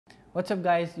What's up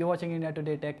guys, you're watching India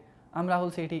Today Tech. I'm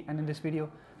Rahul Sethi and in this video,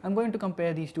 I'm going to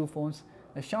compare these two phones,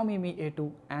 the Xiaomi Mi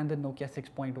A2 and the Nokia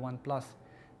 6.1 Plus.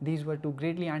 These were two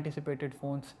greatly anticipated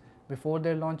phones before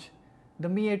their launch. The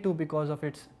Mi A2 because of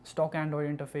its stock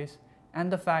Android interface and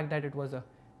the fact that it was a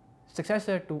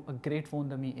successor to a great phone,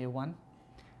 the Mi A1,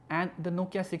 and the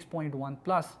Nokia 6.1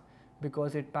 Plus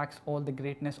because it packs all the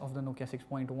greatness of the Nokia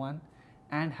 6.1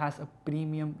 and has a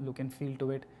premium look and feel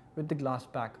to it with the glass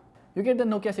back. You get the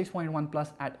Nokia 6.1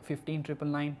 Plus at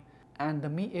 15,999 and the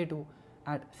Mi A2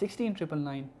 at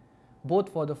 16,999, both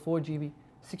for the 4GB,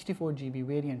 64GB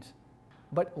variants.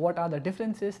 But what are the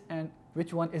differences and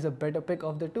which one is a better pick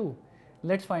of the two?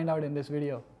 Let's find out in this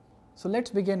video. So let's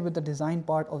begin with the design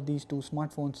part of these two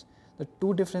smartphones. The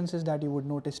two differences that you would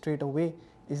notice straight away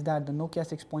is that the Nokia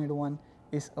 6.1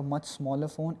 is a much smaller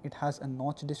phone. It has a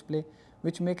notch display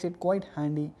which makes it quite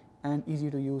handy and easy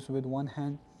to use with one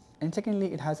hand. And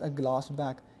secondly, it has a glass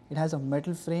back. It has a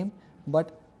metal frame,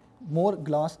 but more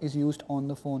glass is used on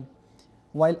the phone.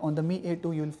 While on the Mi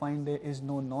A2 you will find there is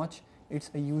no notch.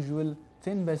 It's a usual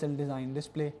thin bezel design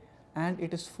display and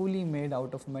it is fully made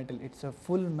out of metal. It's a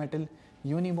full metal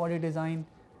unibody design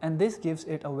and this gives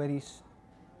it a very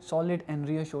solid and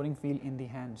reassuring feel in the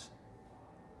hands.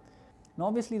 Now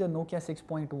obviously the Nokia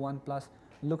 6.1 Plus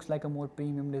looks like a more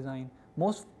premium design.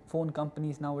 Most phone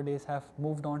companies nowadays have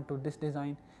moved on to this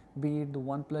design, be it the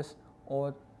OnePlus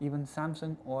or even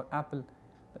Samsung or Apple.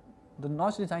 The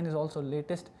notch design is also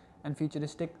latest and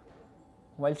futuristic,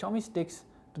 while Xiaomi sticks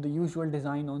to the usual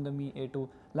design on the Mi A2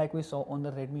 like we saw on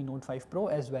the Redmi Note 5 Pro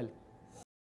as well.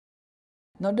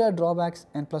 Now there are drawbacks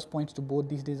and plus points to both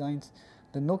these designs.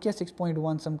 The Nokia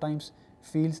 6.1 sometimes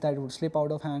feels that it would slip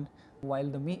out of hand, while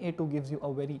the Mi A2 gives you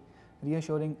a very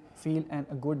reassuring feel and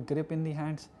a good grip in the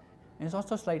hands. And it's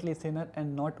also slightly thinner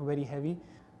and not very heavy,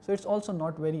 so it's also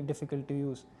not very difficult to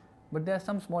use. But there are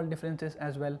some small differences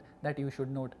as well that you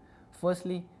should note.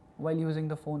 Firstly, while using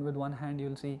the phone with one hand,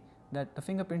 you'll see that the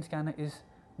fingerprint scanner is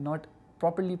not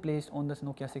properly placed on this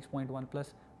Nokia 6.1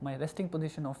 Plus. My resting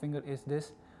position of finger is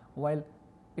this, while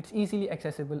it's easily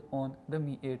accessible on the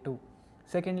Mi A2.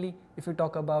 Secondly, if you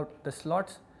talk about the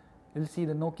slots, you'll see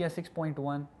the Nokia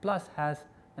 6.1 Plus has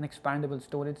an expandable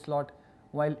storage slot,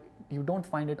 while you don't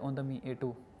find it on the Mi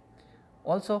A2.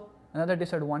 Also, another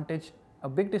disadvantage, a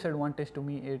big disadvantage to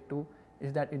Mi A2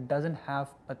 is that it doesn't have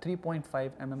a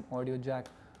 3.5mm audio jack,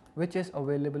 which is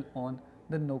available on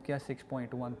the Nokia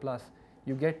 6.1 Plus.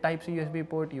 You get Type-C USB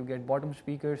port, you get bottom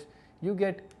speakers, you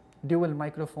get dual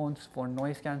microphones for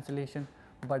noise cancellation,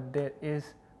 but there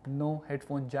is no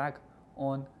headphone jack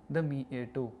on the Mi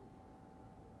A2.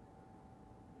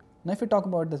 Now if we talk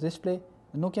about the display,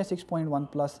 the Nokia 6.1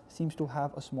 Plus seems to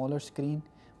have a smaller screen,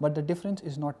 but the difference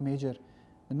is not major.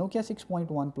 The Nokia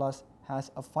 6.1 Plus has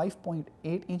a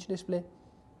 5.8-inch display,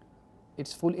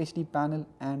 its full HD panel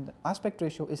and the aspect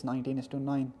ratio is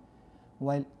 19:9,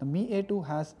 while the Mi A2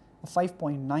 has a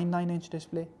 5.99-inch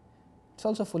display. It's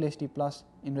also full HD plus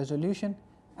in resolution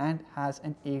and has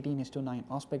an 18:9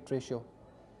 aspect ratio.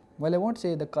 While I won't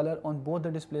say the color on both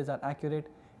the displays are accurate,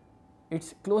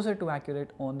 it's closer to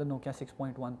accurate on the Nokia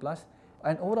 6.1 Plus,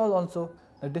 and overall also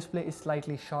the display is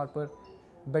slightly sharper,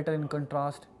 better in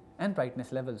contrast and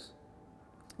brightness levels.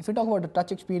 If you talk about the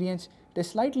touch experience, it is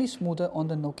slightly smoother on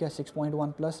the Nokia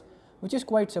 6.1 Plus, which is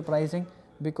quite surprising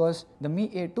because the Mi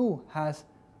A2 has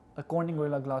a Corning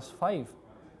Gorilla Glass 5,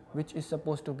 which is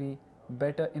supposed to be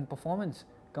better in performance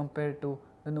compared to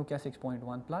the Nokia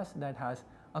 6.1 Plus that has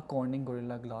a Corning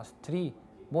Gorilla Glass 3,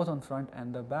 both on front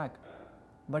and the back.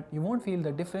 But you won't feel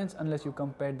the difference unless you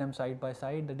compare them side by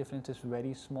side. The difference is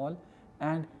very small,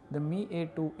 and the Mi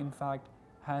A2 in fact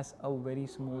has a very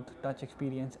smooth touch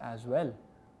experience as well.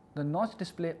 The notch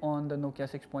display on the Nokia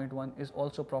 6.1 is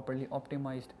also properly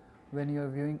optimized. When you are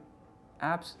viewing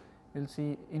apps, you'll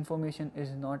see information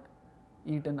is not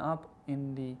eaten up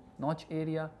in the notch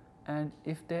area, and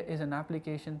if there is an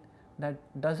application that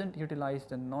doesn't utilize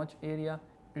the notch area,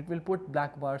 it will put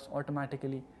black bars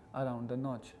automatically around the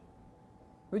notch,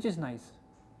 which is nice.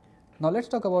 Now let's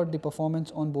talk about the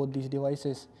performance on both these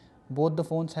devices. Both the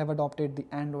phones have adopted the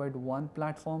Android One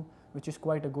platform, which is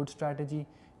quite a good strategy.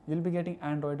 You'll be getting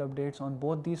Android updates on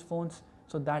both these phones,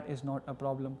 so that is not a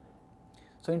problem.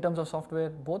 So in terms of software,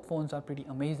 both phones are pretty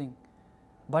amazing,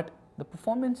 but the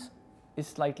performance is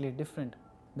slightly different.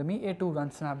 The Mi A2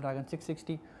 runs Snapdragon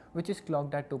 660, which is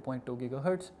clocked at 2.2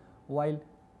 GHz, while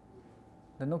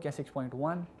the Nokia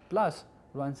 6.1 Plus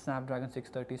runs Snapdragon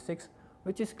 636,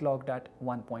 which is clocked at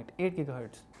 1.8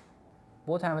 GHz.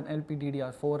 Both have an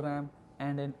LPDDR4 RAM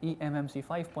and an eMMC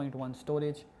 5.1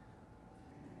 storage.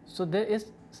 So there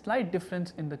is slight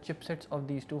difference in the chipsets of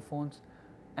these two phones,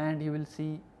 and you will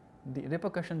see the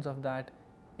repercussions of that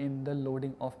in the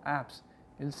loading of apps.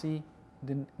 You'll see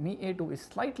the Mi A2 is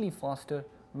slightly faster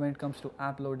when it comes to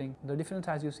app loading. The difference,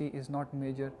 as you see, is not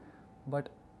major, but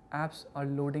apps are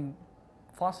loading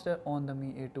faster on the Mi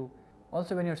A2.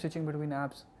 Also, when you're switching between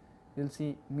apps, you'll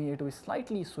see Mi A2 is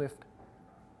slightly swift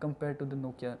compared to the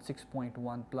Nokia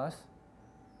 6.1 Plus.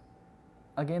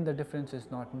 Again, the difference is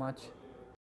not much.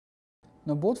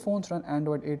 Now both phones run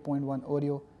Android 8.1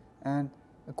 Oreo, and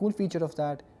a cool feature of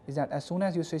that is that as soon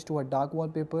as you switch to a dark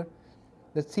wallpaper,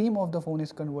 the theme of the phone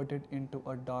is converted into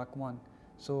a dark one.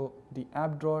 So the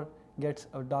app drawer gets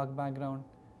a dark background,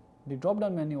 the drop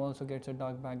down menu also gets a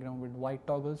dark background with white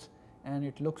toggles, and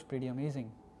it looks pretty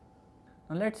amazing.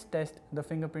 Now let's test the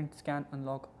fingerprint scan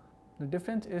unlock. The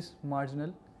difference is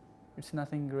marginal, it's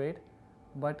nothing great,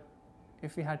 but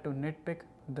if we had to nitpick,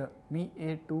 the Mi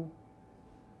A2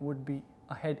 would be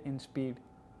ahead in speed.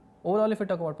 Overall, if we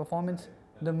talk about performance,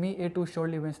 the Mi A2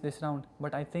 surely wins this round,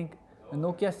 but I think the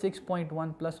Nokia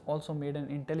 6.1 Plus also made an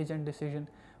intelligent decision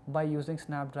by using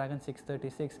Snapdragon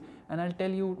 636, and I'll tell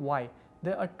you why.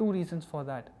 There are two reasons for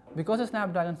that. Because the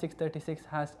Snapdragon 636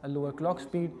 has a lower clock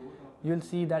speed, you'll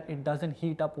see that it doesn't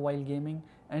heat up while gaming,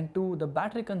 and two, the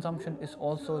battery consumption is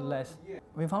also less.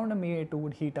 We found the Mi A2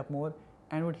 would heat up more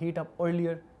and would heat up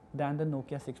earlier than the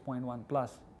Nokia 6.1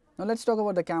 Plus. Now let's talk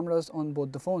about the cameras on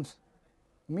both the phones.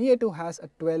 Mi A2 has a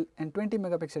 12 and 20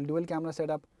 megapixel dual camera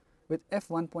setup with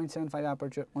f1.75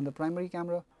 aperture on the primary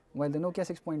camera, while the Nokia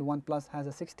 6.1 Plus has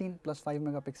a 16 plus 5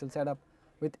 megapixel setup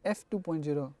with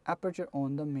f2.0 aperture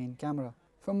on the main camera.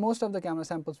 From most of the camera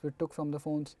samples we took from the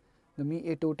phones, the Mi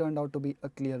A2 turned out to be a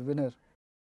clear winner.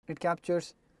 It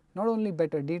captures not only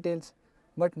better details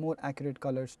but more accurate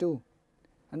colors too.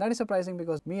 And that is surprising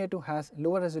because Mi A2 has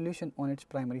lower resolution on its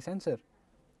primary sensor.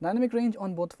 Dynamic range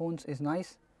on both phones is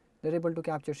nice. They're able to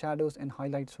capture shadows and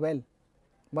highlights well.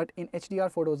 But in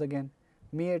HDR photos again,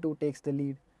 Mi A2 takes the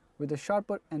lead with a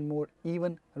sharper and more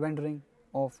even rendering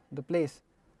of the place,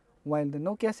 while the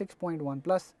Nokia 6.1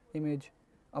 Plus image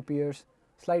appears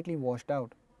slightly washed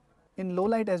out. In low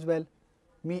light as well,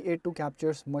 Mi A2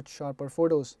 captures much sharper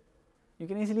photos. You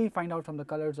can easily find out from the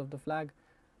colors of the flag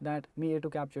that Mi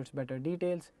A2 captures better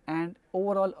details and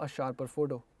overall a sharper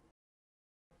photo.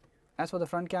 As for the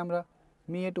front camera,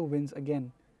 Mi A2 wins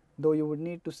again, though you would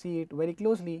need to see it very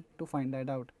closely to find that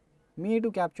out. Mi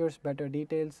A2 captures better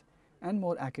details and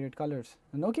more accurate colors.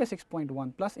 The Nokia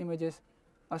 6.1 Plus images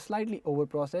are slightly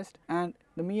overprocessed, and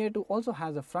the Mi A2 also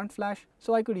has a front flash,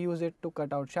 so I could use it to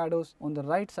cut out shadows on the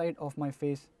right side of my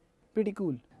face. Pretty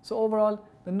cool. So overall,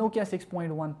 the Nokia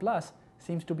 6.1 Plus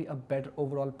seems to be a better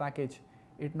overall package.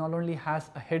 It not only has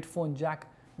a headphone jack,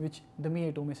 which the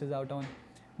Mi A2 misses out on,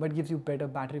 but gives you better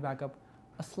battery backup,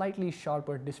 a slightly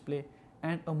sharper display,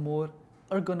 and a more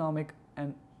ergonomic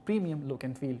and premium look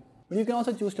and feel. But you can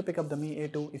also choose to pick up the Mi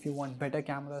A2 if you want better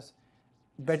cameras,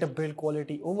 better build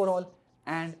quality overall,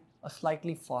 and a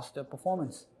slightly faster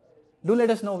performance. Do let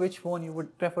us know which phone you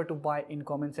would prefer to buy in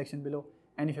comment section below,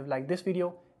 and if you've liked this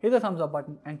video, hit the thumbs up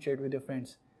button and share it with your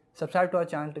friends. Subscribe to our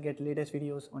channel to get latest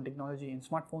videos on technology and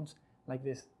smartphones like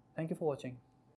this. Thank you for watching.